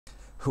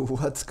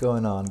What's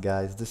going on,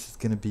 guys? This is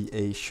going to be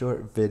a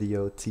short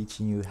video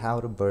teaching you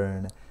how to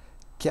burn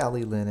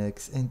Kali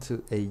Linux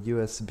into a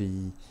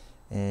USB,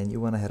 and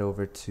you want to head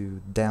over to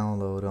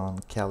download on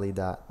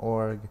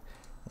kali.org,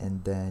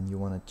 and then you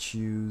want to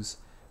choose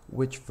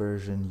which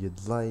version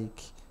you'd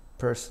like.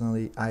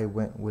 Personally, I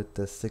went with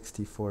the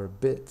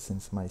 64-bit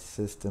since my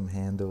system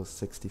handles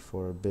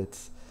 64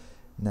 bits.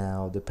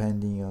 Now,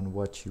 depending on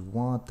what you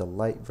want, the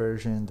light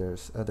version,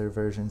 there's other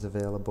versions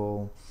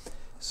available.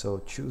 So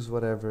choose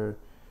whatever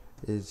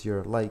is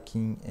your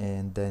liking,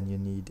 and then you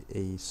need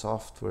a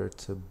software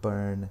to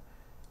burn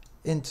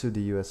into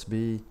the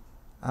USB.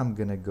 I'm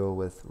gonna go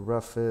with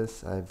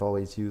Rufus. I've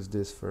always used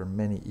this for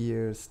many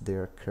years.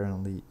 They're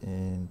currently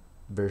in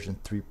version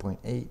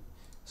 3.8,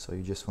 so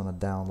you just want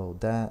to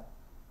download that,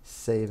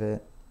 save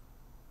it.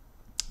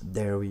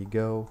 There we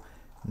go.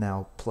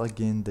 Now plug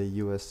in the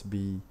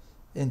USB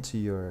into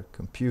your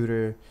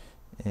computer,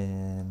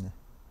 and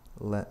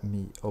let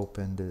me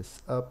open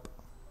this up.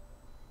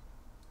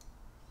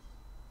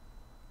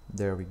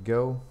 There we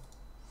go.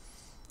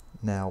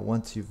 Now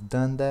once you've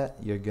done that,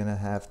 you're gonna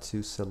have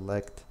to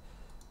select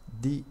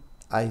the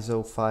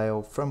ISO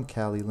file from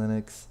Kali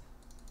Linux,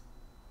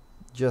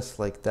 just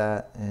like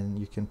that, and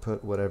you can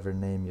put whatever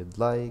name you'd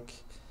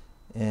like.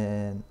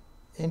 And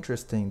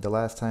interesting, the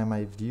last time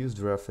I've used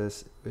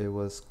Rufus, it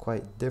was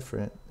quite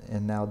different,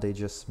 and now they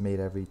just made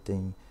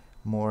everything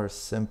more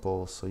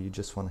simple. So you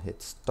just want to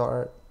hit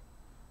start,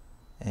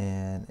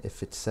 and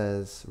if it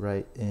says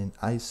right in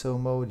ISO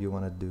mode, you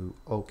want to do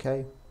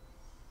OK.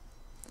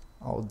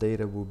 All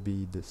data will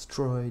be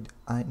destroyed.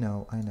 I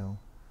know.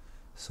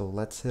 So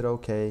let's hit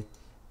OK,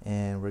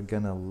 and we're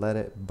gonna let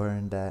it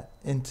burn that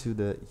into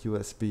the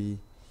USB.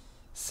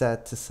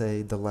 Sad to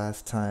say, the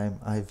last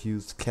time I've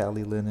used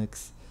Kali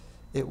Linux,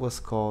 it was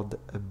called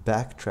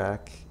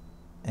Backtrack,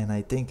 and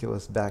I think it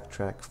was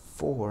Backtrack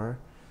 4.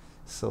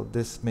 So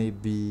this may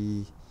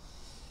be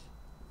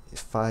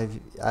 5.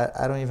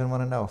 I don't even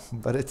want to know,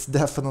 but it's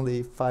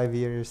definitely 5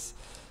 years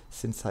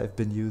since I've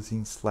been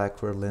using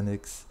Slackware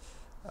Linux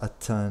a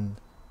ton.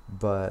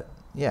 But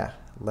yeah,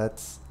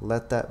 let's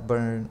let that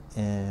burn,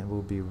 and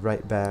we'll be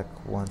right back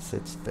once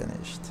it's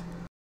finished.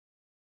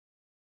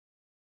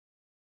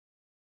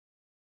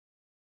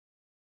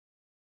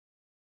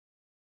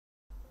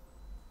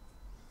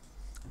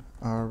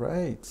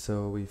 Alright,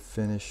 so we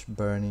finished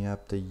burning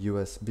up the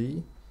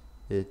USB.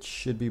 It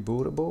should be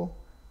bootable.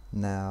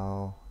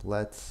 Now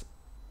let's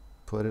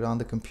put it on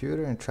the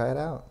computer and try it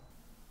out.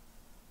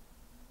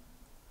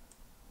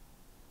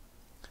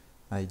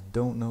 I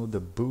don't know the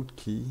boot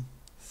key,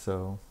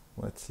 so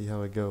let's see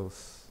how it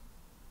goes.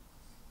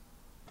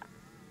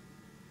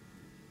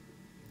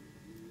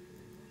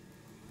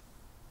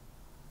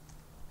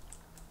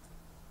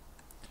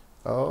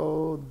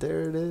 Oh,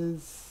 there it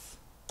is.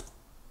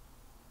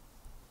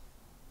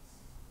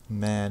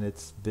 Man,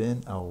 it's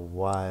been a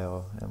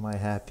while. Am I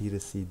happy to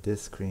see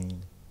this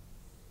screen?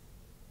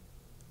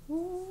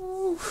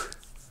 Woo!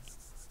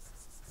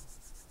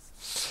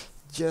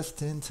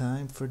 Just in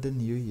time for the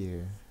new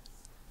year.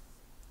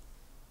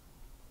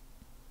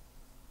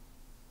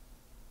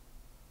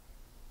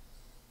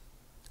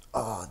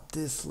 Oh,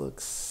 this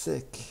looks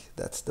sick.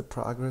 That's the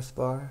progress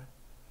bar.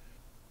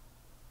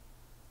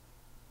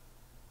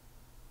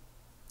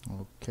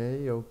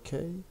 Okay.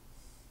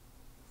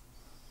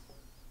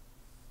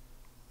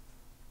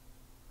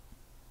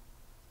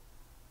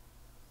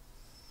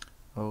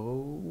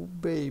 Oh,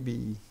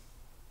 baby.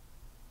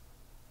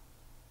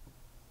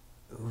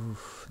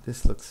 Oof,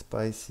 this looks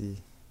spicy.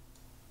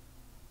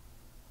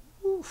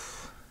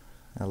 Oof,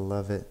 I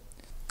love it.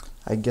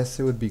 I guess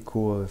it would be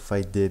cool if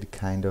I did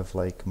kind of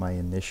like my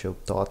initial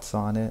thoughts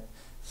on it.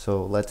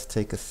 So let's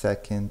take a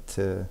second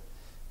to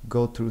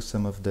go through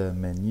some of the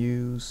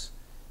menus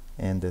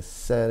and the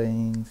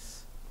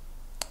settings.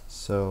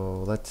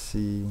 So let's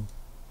see.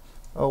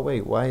 Oh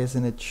wait, why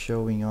isn't it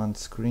showing on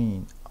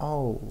screen?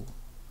 Oh,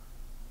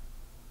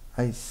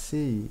 I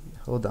see.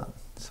 Hold on.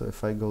 So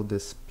if I go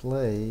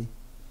display,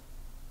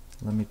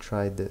 let me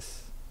try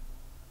this.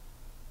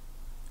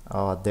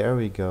 Oh, there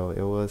we go.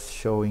 It was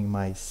showing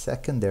my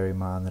secondary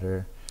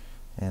monitor,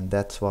 and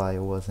that's why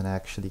it wasn't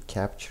actually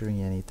capturing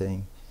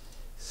anything.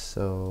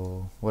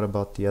 So what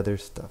about the other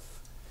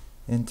stuff?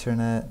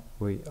 Internet,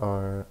 we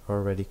are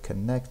already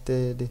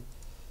connected.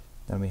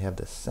 Then we have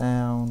the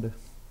sound.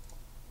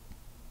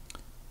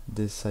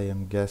 This, I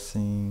am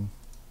guessing.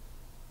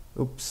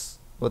 Oops,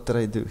 what did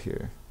I do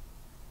here?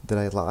 Did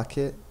I lock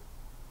it?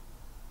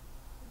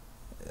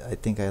 I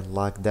think I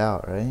logged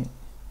out, right?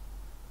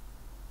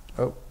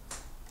 Oh,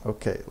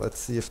 okay, let's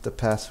see if the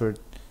password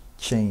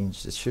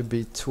changed. It should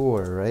be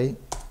tour, right?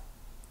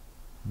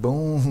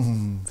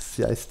 Boom!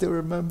 See, I still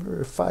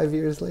remember 5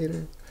 years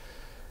later.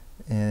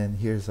 And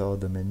here's all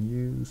the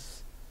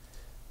menus,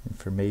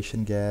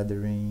 information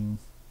gathering,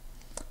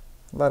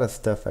 a lot of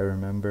stuff I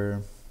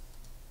remember.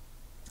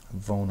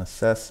 Phone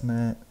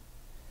assessment,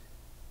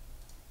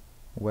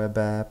 web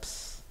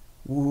apps.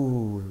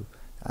 Ooh,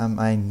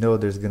 I know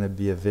there's gonna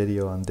be a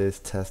video on this,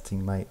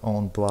 testing my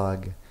own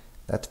blog.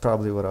 That's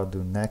probably what I'll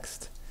do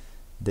next.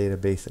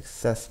 database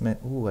assessment.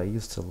 Ooh, I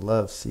used to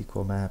love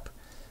SQL map.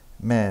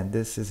 Man,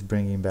 this is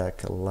bringing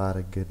back a lot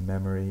of good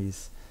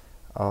memories.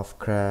 Off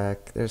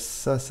crack, there's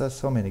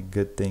so many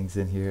good things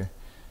in here.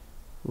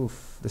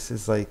 Oof, this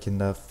is like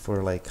enough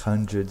for like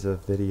hundreds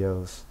of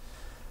videos.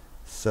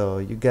 So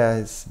you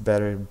guys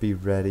better be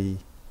ready.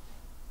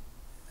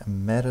 A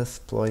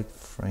Metasploit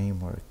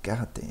framework,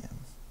 goddamn.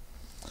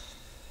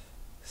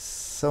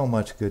 So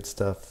much good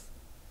stuff.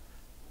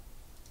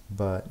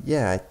 But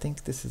yeah, I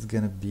think this is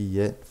gonna be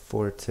it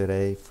for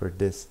today for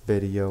this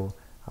video.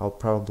 I'll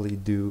probably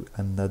do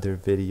another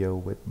video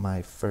with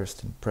my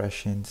first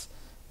impressions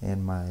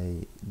and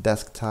my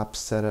desktop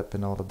setup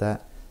and all of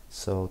that.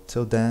 So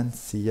till then,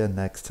 see ya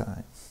next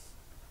time.